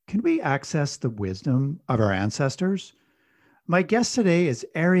Can we access the wisdom of our ancestors? My guest today is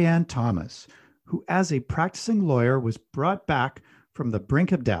Ariane Thomas, who, as a practicing lawyer, was brought back from the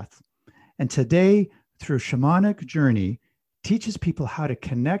brink of death. And today, through shamanic journey, teaches people how to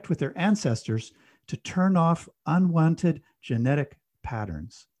connect with their ancestors to turn off unwanted genetic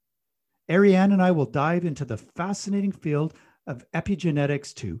patterns. Ariane and I will dive into the fascinating field of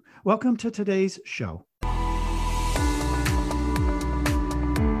epigenetics too. Welcome to today's show.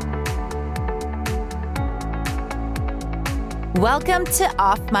 Welcome to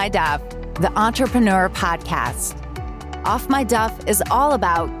Off My Duff, the Entrepreneur Podcast. Off My Duff is all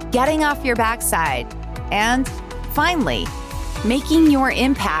about getting off your backside and, finally, making your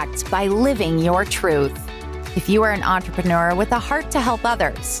impact by living your truth. If you are an entrepreneur with a heart to help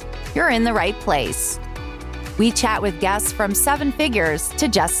others, you're in the right place. We chat with guests from seven figures to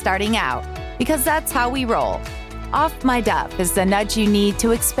just starting out, because that's how we roll. Off My Duff is the nudge you need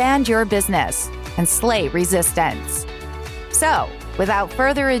to expand your business and slay resistance. So, without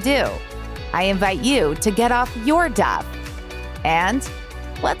further ado, I invite you to get off your duff. And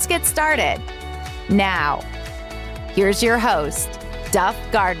let's get started. Now, here's your host, Duff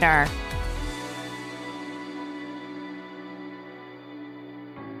Gardner.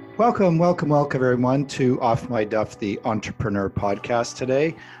 Welcome, everyone, to Off My Duff, the Entrepreneur Podcast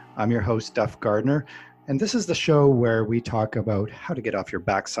today. I'm your host, Duff Gardner, and this is the show where we talk about how to get off your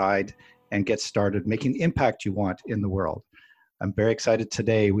backside and get started making the impact you want in the world. I'm very excited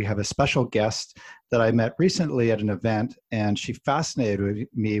today. We have a special guest that I met recently at an event, and she fascinated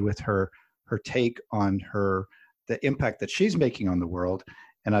me with her take on the impact that she's making on the world.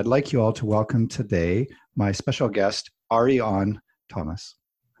 And I'd like you all to welcome today my special guest, Ariane Thomas.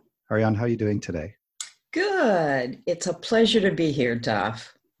 Ariane, how are you doing today? Good. It's a pleasure to be here,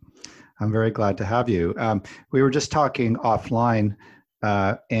 Duff. I'm very glad to have you. We were just talking offline,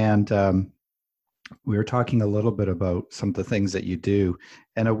 and we were talking a little bit about some of the things that you do.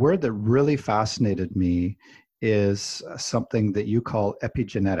 And a word that really fascinated me is something that you call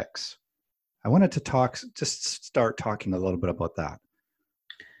epigenetics. I wanted to start talking a little bit about that.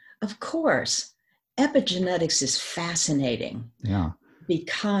 Of course. Epigenetics is fascinating. Yeah.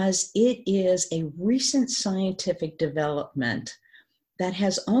 Because it is a recent scientific development that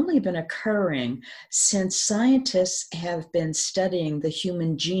has only been occurring since scientists have been studying the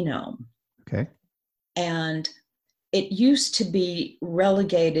human genome. Okay. And it used to be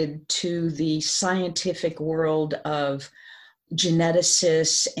relegated to the scientific world of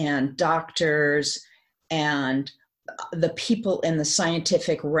geneticists and doctors and the people in the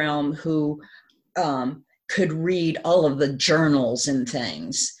scientific realm who could read all of the journals and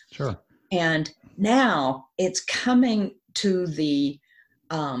things. Sure. And now it's coming to the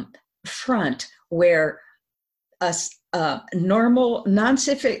front where us normal,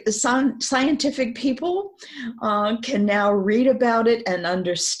 scientific people can now read about it and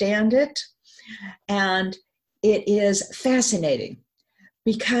understand it. And it is fascinating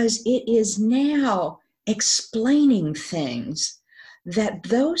because it is now explaining things that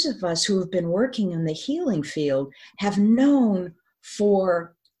those of us who have been working in the healing field have known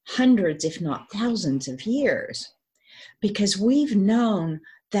for hundreds, if not thousands of years, because we've known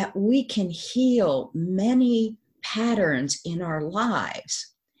that we can heal many patterns in our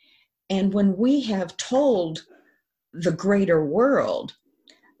lives. And when we have told the greater world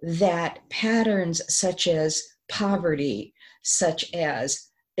that patterns such as poverty, such as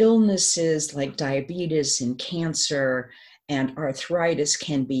illnesses like diabetes and cancer and arthritis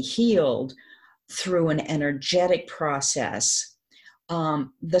can be healed through an energetic process,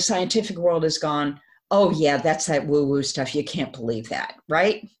 the scientific world has gone, oh yeah, that's that woo-woo stuff. You can't believe that,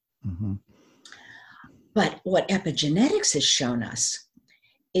 right? Mm-hmm. But what epigenetics has shown us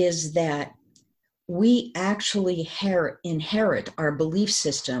is that we actually inherit our belief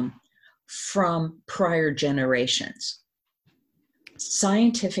system from prior generations.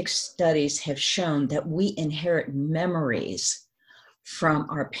 Scientific studies have shown that we inherit memories from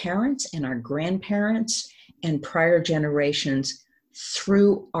our parents and our grandparents and prior generations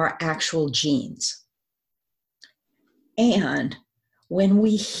through our actual genes. And when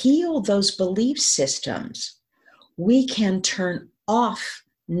we heal those belief systems, we can turn off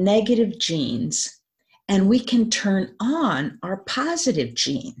negative genes and we can turn on our positive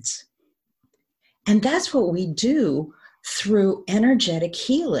genes. And that's what we do through energetic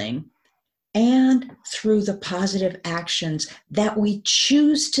healing and through the positive actions that we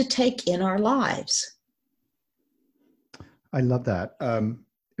choose to take in our lives. I love that.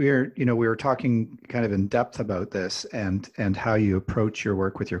 We were talking kind of in depth about this and how you approach your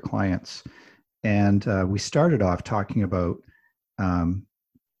work with your clients. And we started off talking about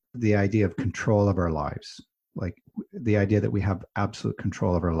the idea of control of our lives, like the idea that we have absolute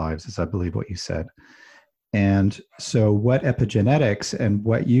control of our lives, is I believe what you said. And so what epigenetics and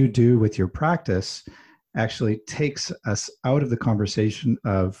what you do with your practice actually takes us out of the conversation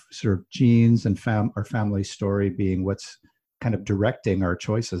of sort of genes and our family story being what's kind of directing our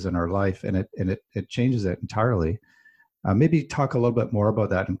choices in our life, and it changes it entirely. Maybe talk a little bit more about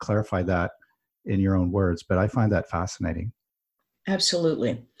that and clarify that in your own words, but I find that fascinating.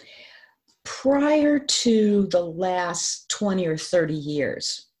 Absolutely. Prior to the last 20 or 30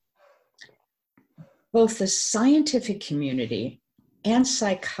 years, both the scientific community and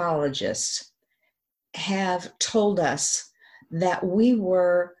psychologists have told us that we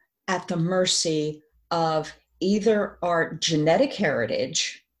were at the mercy of either our genetic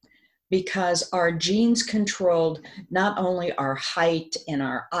heritage, because our genes controlled not only our height and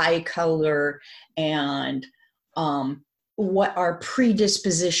our eye color and what our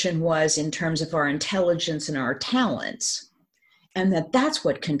predisposition was in terms of our intelligence and our talents, and that's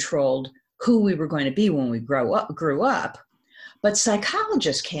what controlled who we were going to be when we grew up. But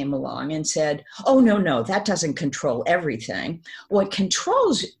psychologists came along and said, oh, no, that doesn't control everything. What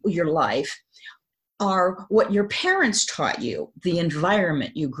controls your life are what your parents taught you, the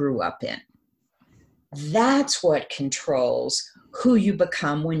environment you grew up in. That's what controls who you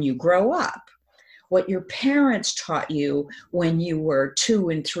become when you grow up. What your parents taught you when you were 2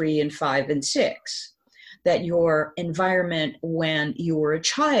 and 3 and 5 and 6, that your environment when you were a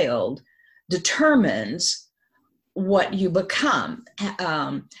child determines what you become,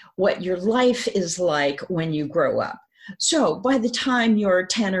 what your life is like when you grow up. So by the time you're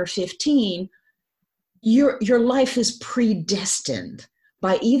 10 or 15, your life is predestined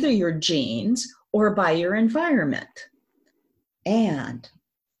by either your genes or by your environment. And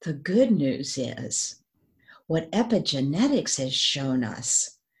the good news is what epigenetics has shown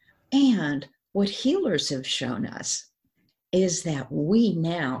us and what healers have shown us is that we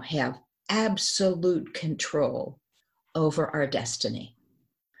now have absolute control over our destiny,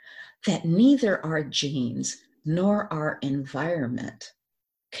 that neither our genes nor our environment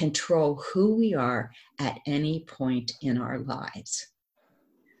control who we are at any point in our lives,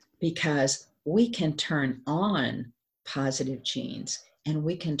 because we can turn on positive genes and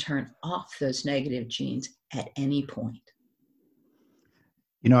we can turn off those negative genes at any point.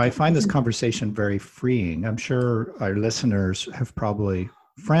 You know, I find this conversation very freeing. I'm sure our listeners have probably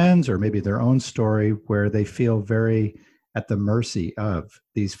friends or maybe their own story where they feel very at the mercy of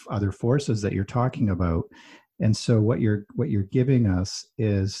these other forces that you're talking about. And so what you're giving us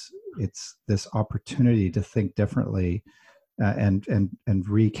is it's this opportunity to think differently and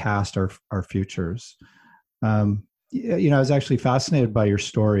recast our futures. You know, I was actually fascinated by your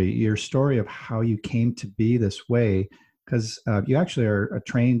story of how you came to be this way, because you actually are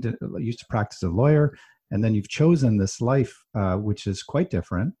trained, used to practice as a lawyer, and then you've chosen this life, which is quite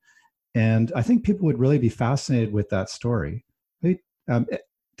different. And I think people would really be fascinated with that story. Maybe,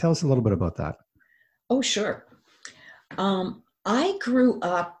 tell us a little bit about that. Oh, sure. I grew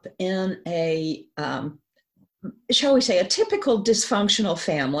up in a, shall we say, a typical dysfunctional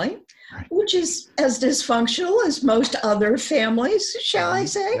family, right, which is as dysfunctional as most other families, shall I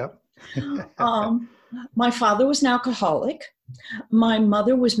say. Yep. My father was an alcoholic. My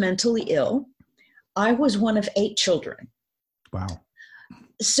mother was mentally ill. I was one of 8 children. Wow.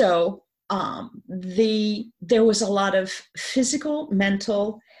 So there was a lot of physical,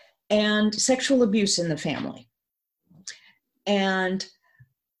 mental, and sexual abuse in the family. And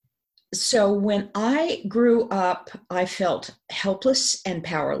so when I grew up, I felt helpless and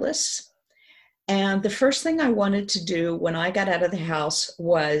powerless. And the first thing I wanted to do when I got out of the house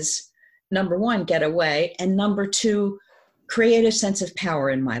was, number 1, get away, and number 2, create a sense of power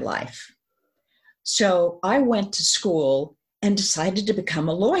in my life. So I went to school and decided to become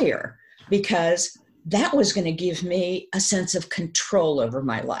a lawyer because that was going to give me a sense of control over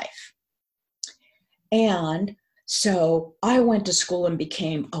my life. And so I went to school and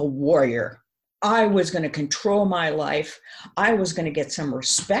became a warrior. I was going to control my life. I was going to get some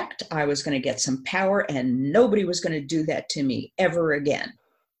respect. I was going to get some power, and nobody was going to do that to me ever again.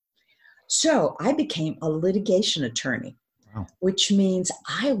 So I became a litigation attorney, wow, which means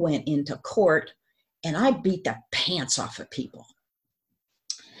I went into court and I beat the pants off of people.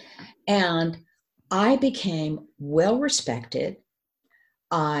 And I became well respected.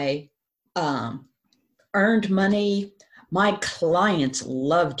 I earned money. My clients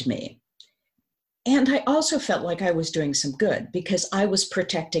loved me. And I also felt like I was doing some good because I was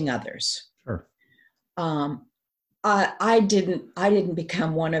protecting others. Sure. I didn't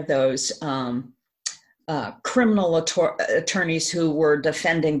become one of those criminal attorneys who were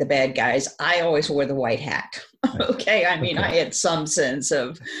defending the bad guys, I always wore the white hat. Okay. I mean, I had some sense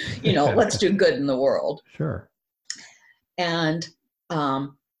of, let's do good in the world. Sure. And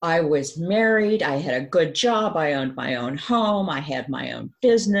I was married. I had a good job. I owned my own home. I had my own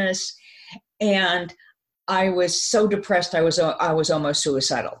business. And I was so depressed, I was almost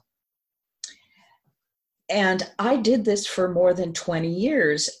suicidal. And I did this for more than 20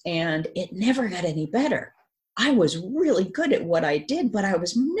 years, and it never got any better. I was really good at what I did, but I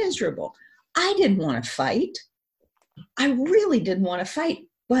was miserable. I didn't want to fight. I really didn't want to fight,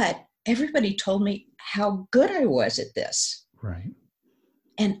 but everybody told me how good I was at this. Right.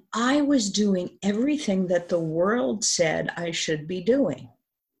 And I was doing everything that the world said I should be doing.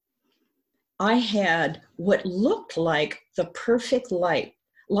 I had what looked like the perfect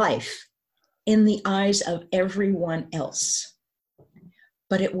life in the eyes of everyone else.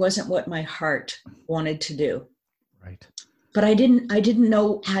 But it wasn't what my heart wanted to do. Right. But I didn't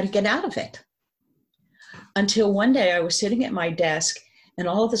know how to get out of it. Until one day I was sitting at my desk, and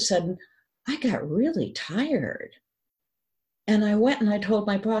all of a sudden I got really tired. And I went and I told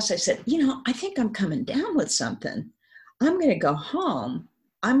my boss, I said, I think I'm coming down with something. I'm going to go home.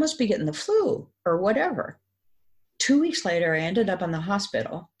 I must be getting the flu or whatever. 2 weeks later, I ended up in the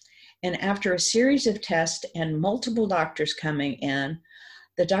hospital. And after a series of tests and multiple doctors coming in,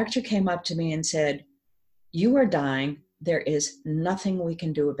 the doctor came up to me and said, "You are dying. There is nothing we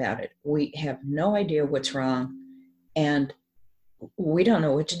can do about it. We have no idea what's wrong, and we don't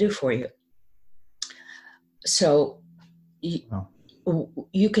know what to do for you. So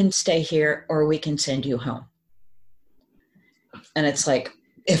you can stay here or we can send you home." And it's like,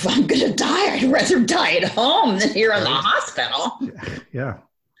 if I'm going to die, I'd rather die at home than here in the hospital. Yeah.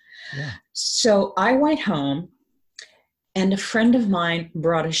 So I went home, and a friend of mine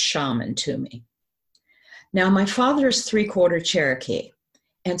brought a shaman to me. Now, my father is 3/4 Cherokee,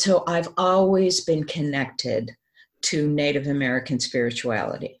 and so I've always been connected to Native American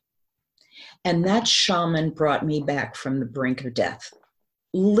spirituality. And that shaman brought me back from the brink of death,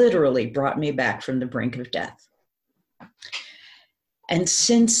 literally brought me back from the brink of death. And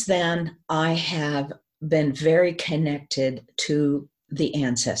since then, I have been very connected to the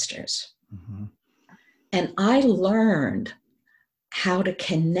ancestors. Mm-hmm. And I learned how to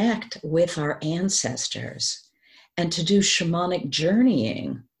connect with our ancestors and to do shamanic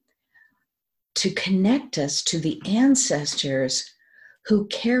journeying to connect us to the ancestors who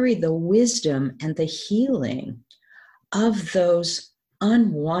carry the wisdom and the healing of those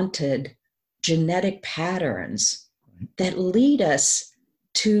unwanted genetic patterns that lead us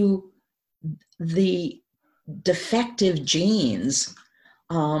to the defective genes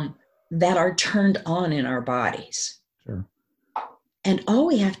that are turned on in our bodies. Sure. And all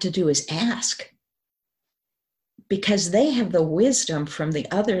we have to do is ask, because they have the wisdom from the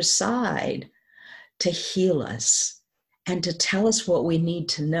other side to heal us and to tell us what we need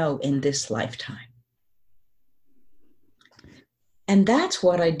to know in this lifetime. And that's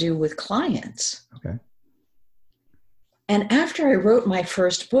what I do with clients. Okay. And after I wrote my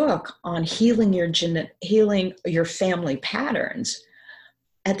first book on healing your family patterns,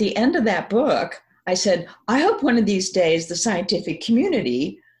 at the end of that book, I said, I hope one of these days the scientific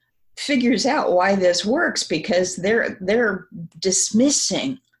community figures out why this works, because they're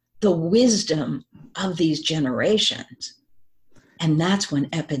dismissing the wisdom of these generations. And that's when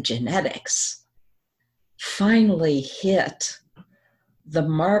epigenetics finally hit the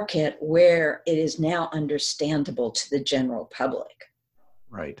market where it is now understandable to the general public.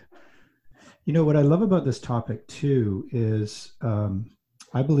 Right. You know, what I love about this topic too is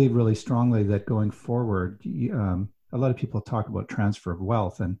I believe really strongly that going forward, a lot of people talk about transfer of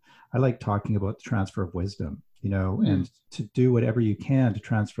wealth, and I like talking about the transfer of wisdom, and to do whatever you can to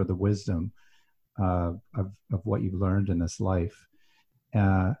transfer the wisdom of what you've learned in this life.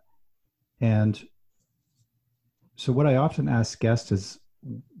 And so what I often ask guests is,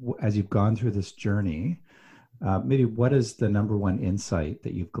 as you've gone through this journey, maybe what is the number one insight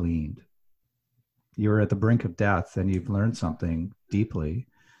that you've gleaned? You're at the brink of death and you've learned something deeply.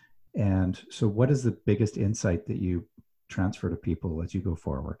 And so what is the biggest insight that you transfer to people as you go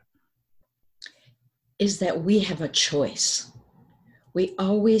forward? Is that we have a choice. We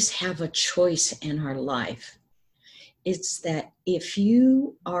always have a choice in our life. It's that if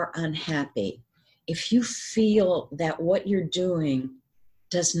you are unhappy, if you feel that what you're doing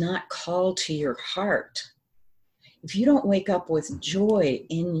does not call to your heart, if you don't wake up with joy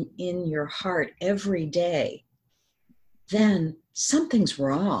in your heart every day, then something's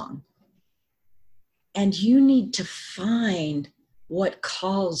wrong. And you need to find what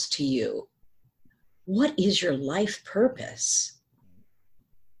calls to you. what is your life purpose?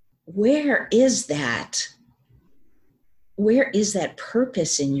 Where is that? Where is that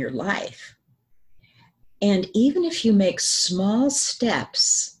purpose in your life? And even if you make small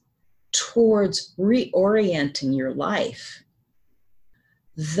steps towards reorienting your life,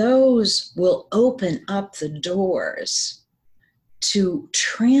 those will open up the doors to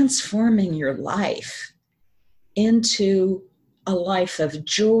transforming your life into a life of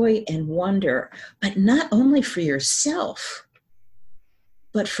joy and wonder, but not only for yourself,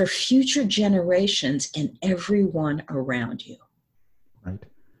 but for future generations and everyone around you. Right.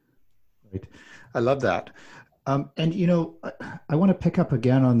 Right. I love that. And, you know, I want to pick up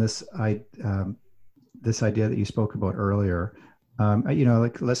again on this, this idea that you spoke about earlier. You know,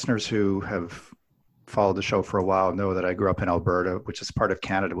 like listeners who have followed the show for a while know that I grew up in Alberta, which is part of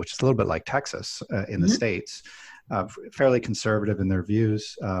Canada, which is a little bit like Texas in the States, fairly conservative in their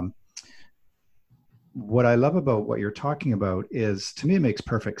views. What I love about what you're talking about is, to me, it makes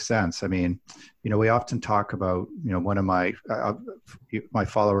perfect sense. I mean, you know, we often talk about, you know, one of my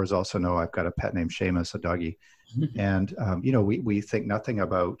followers also know I've got a pet named Seamus, a doggy. And, you know, we think nothing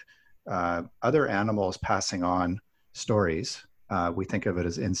about other animals passing on stories. We think of it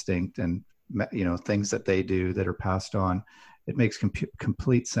as instinct and, you know, things that they do that are passed on. It makes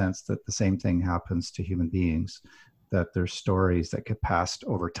complete sense that the same thing happens to human beings, that there's stories that get passed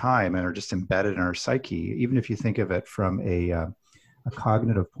over time and are just embedded in our psyche. Even if you think of it from a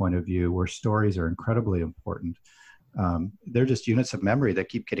cognitive point of view, where stories are incredibly important, they're just units of memory that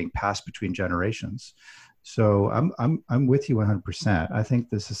keep getting passed between generations. So I'm with you 100%. I think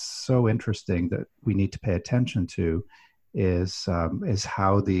this is so interesting that we need to pay attention to is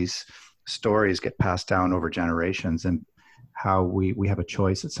how these stories get passed down over generations, and how we have a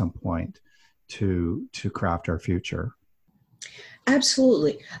choice at some point to craft our future.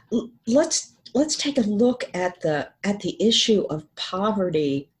 Absolutely. Let's take a look at the issue of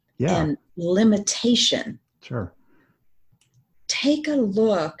poverty and limitation. Sure. Take a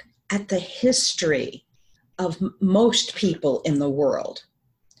look at the history of most people in the world.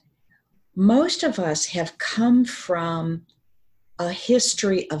 Most of us have come from a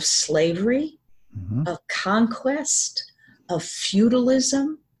history of slavery, of conquest, of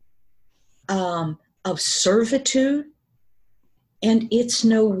feudalism, of servitude. And it's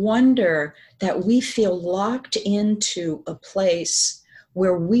no wonder that we feel locked into a place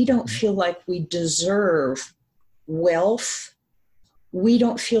where we don't feel like we deserve wealth. We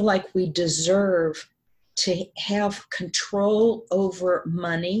don't feel like we deserve to have control over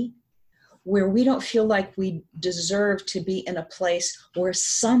money, where we don't feel like we deserve to be in a place where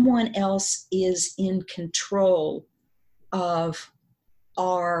someone else is in control of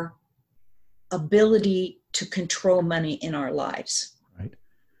our ability to control money in our lives. Right.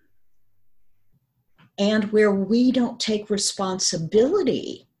 And where we don't take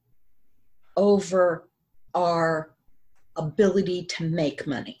responsibility over our ability to make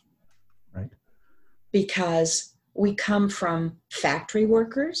money. Right. Because we come from factory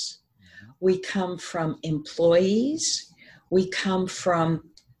workers, we come from employees, we come from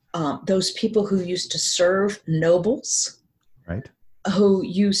those people who used to serve nobles, right, who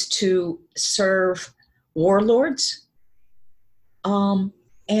used to serve warlords,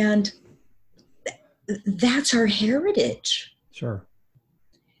 and that's our heritage. Sure.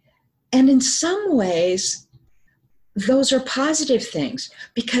 And in some ways, those are positive things,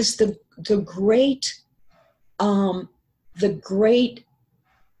 because the great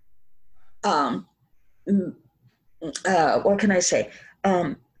what can I say?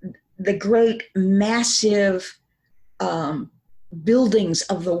 The great massive buildings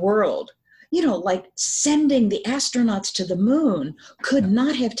of the world, you know, like sending the astronauts to the moon, could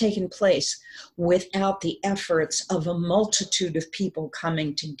not have taken place without the efforts of a multitude of people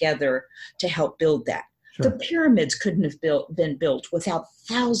coming together to help build that. Sure. The pyramids couldn't have been built without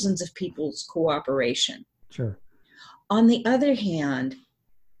thousands of people's cooperation. Sure. On the other hand,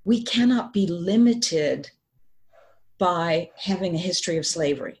 we cannot be limited by having a history of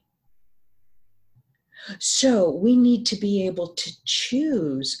slavery. So we need to be able to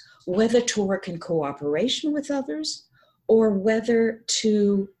choose whether to work in cooperation with others or whether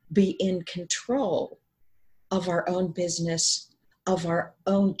to be in control of our own business, of our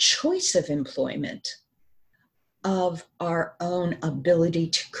own choice of employment, of our own ability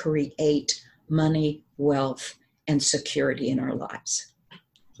to create money, wealth, and security in our lives.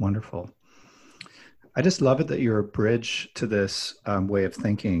 Wonderful. I just love it that you're a bridge to this way of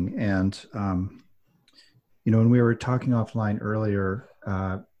thinking. And, you know, when we were talking offline earlier,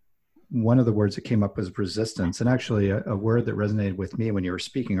 one of the words that came up was resistance. And actually a word that resonated with me when you were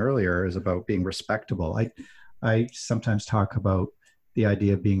speaking earlier is about being respectable. I sometimes talk about the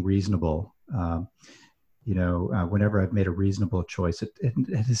idea of being reasonable. Whenever I've made a reasonable choice, it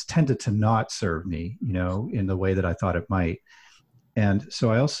has tended to not serve me, in the way that I thought it might. And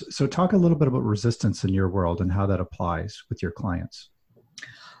so so talk a little bit about resistance in your world and how that applies with your clients.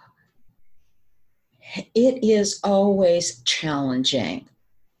 It is always challenging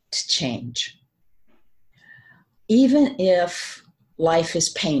to change. Even if life is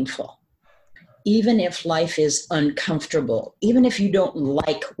painful, even if life is uncomfortable, even if you don't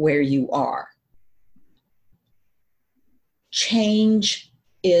like where you are, change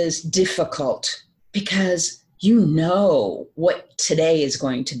is difficult because you know what today is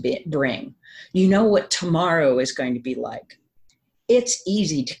going to bring. You know what tomorrow is going to be like. It's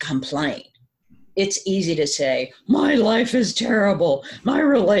easy to complain. It's easy to say, my life is terrible. My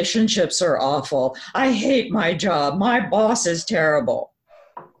relationships are awful. I hate my job. My boss is terrible.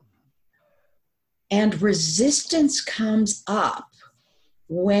 And resistance comes up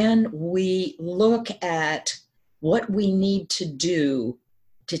when we look at what we need to do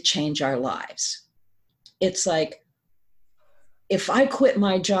to change our lives. It's like, if I quit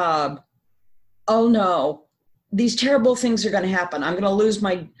my job, oh no, these terrible things are going to happen. I'm going to lose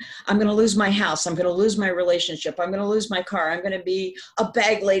my house. I'm going to lose my relationship. I'm going to lose my car. I'm going to be a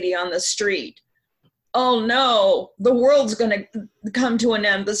bag lady on the street. Oh no, the world's going to come to an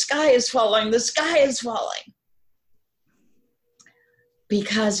end. The sky is falling. The sky is falling.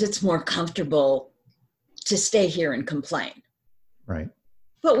 Because it's more comfortable to stay here and complain. Right.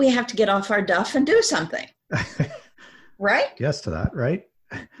 But we have to get off our duff and do something. Right? Yes to that, right?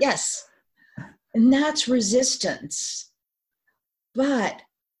 Yes. And that's resistance. But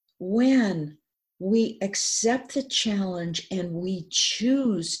when we accept the challenge and we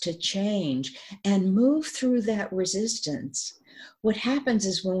choose to change and move through that resistance, what happens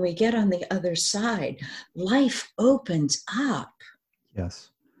is when we get on the other side, life opens up. Yes.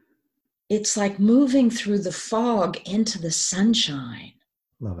 It's like moving through the fog into the sunshine.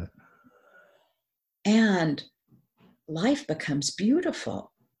 Love it. And life becomes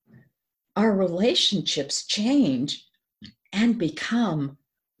beautiful. Our relationships change and become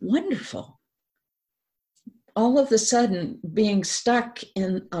wonderful. All of a sudden, being stuck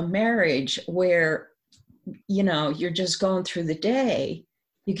in a marriage where, you're just going through the day,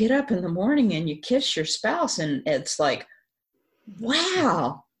 you get up in the morning and you kiss your spouse and it's like,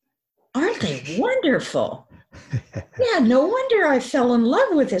 wow, aren't they wonderful? Yeah, no wonder I fell in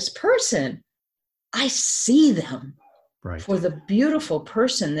love with this person. I see them right. for the beautiful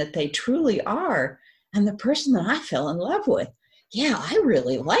person that they truly are and the person that I fell in love with. Yeah, I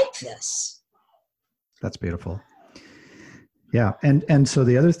really like this. That's beautiful. Yeah. And so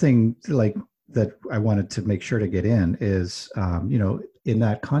the other thing like that I wanted to make sure to get in is, in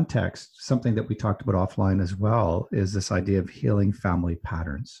that context, something that we talked about offline as well is this idea of healing family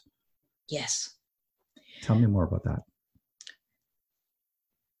patterns. Yes. Tell me more about that.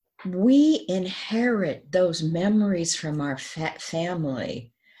 We inherit those memories from our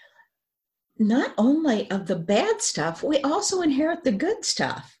family, not only of the bad stuff, we also inherit the good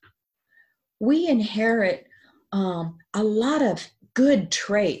stuff. We inherit a lot of good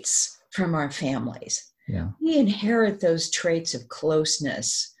traits from our families. Yeah. We inherit those traits of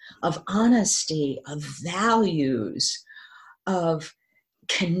closeness, of honesty, of values, of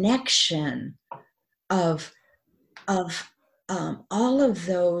connection, of all of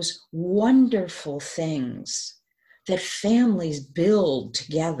those wonderful things that families build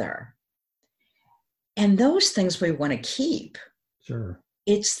together. And those things we want to keep. Sure.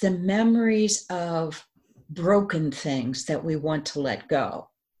 It's the memories of broken things that we want to let go.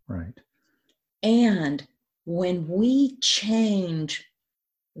 Right. And when we change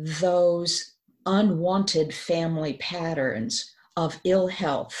those unwanted family patterns of ill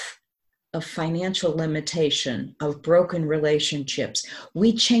health, of financial limitation, of broken relationships,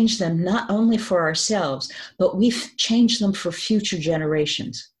 we change them not only for ourselves, but we change them for future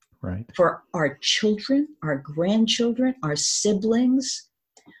generations. Right. For our children, our grandchildren, our siblings,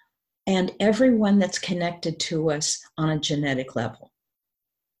 and everyone that's connected to us on a genetic level.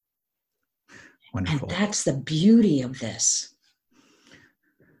 Wonderful. And that's the beauty of this.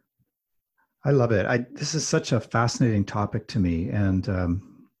 I love it. This is such a fascinating topic to me. And,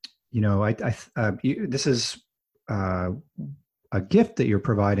 this is a gift that you're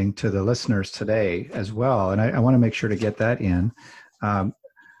providing to the listeners today as well. And I want to make sure to get that in.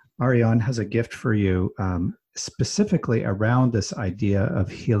 Ariane has a gift for you specifically around this idea of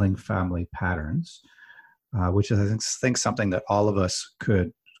healing family patterns, which is, I think, something that all of us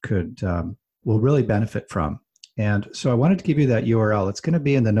could will really benefit from. And so I wanted to give you that URL. It's going to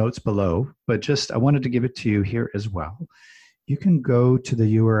be in the notes below, but I wanted to give it to you here as well. You can go to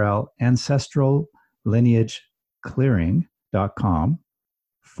the URL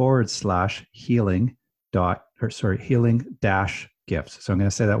ancestrallineageclearing.com/healing-gifts. So I'm going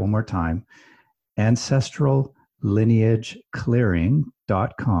to say that one more time.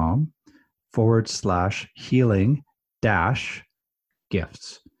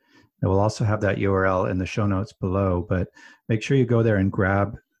 ancestrallineageclearing.com/healing-gifts. I will also have that URL in the show notes below, but make sure you go there and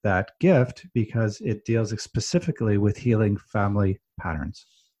grab that gift because it deals specifically with healing family patterns.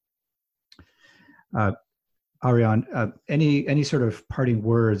 Ariane, any sort of parting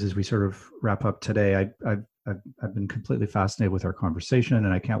words as we sort of wrap up today? I've been completely fascinated with our conversation,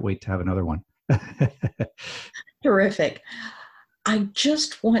 and I can't wait to have another one. Terrific. I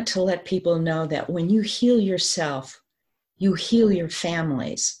just want to let people know that when you heal yourself, you heal your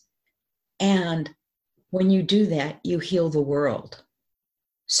families. And when you do that, you heal the world.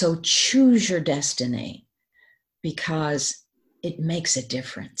 So choose your destiny because it makes a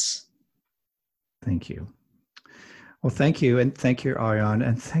difference. Thank you. Well, thank you. And thank you, Ariane.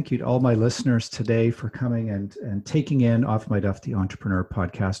 And thank you to all my listeners today for coming and taking in Off My Duff, the Entrepreneur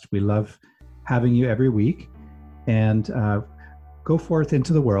Podcast. We love having you every week. And go forth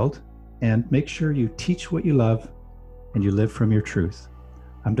into the world and make sure you teach what you love and you live from your truth.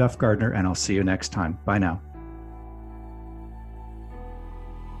 I'm Duff Gardner, and I'll see you next time. Bye now.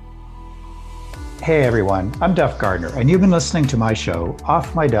 Hey everyone, I'm Duff Gardner, and you've been listening to my show,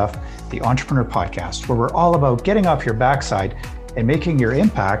 Off My Duff, the Entrepreneur Podcast, where we're all about getting off your backside and making your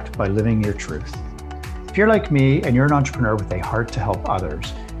impact by living your truth. If you're like me and you're an entrepreneur with a heart to help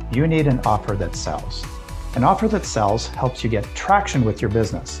others, you need an offer that sells. An offer that sells helps you get traction with your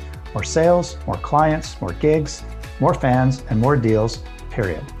business. More sales, more clients, more gigs, more fans, and more deals,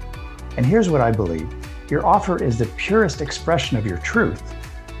 period. And here's what I believe. Your offer is the purest expression of your truth.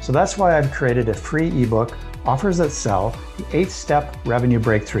 So that's why I've created a free ebook, Offers That Sell, the 8-step revenue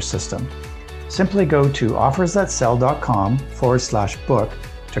breakthrough system. Simply go to offersthatsell.com/book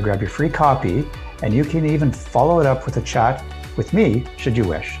to grab your free copy, and you can even follow it up with a chat with me should you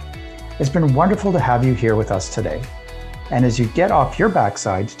wish. It's been wonderful to have you here with us today. And as you get off your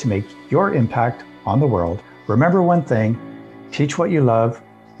backside to make your impact on the world, remember one thing: teach what you love,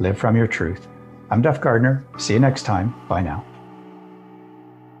 live from your truth. I'm Duff Gardner. See you next time. Bye now.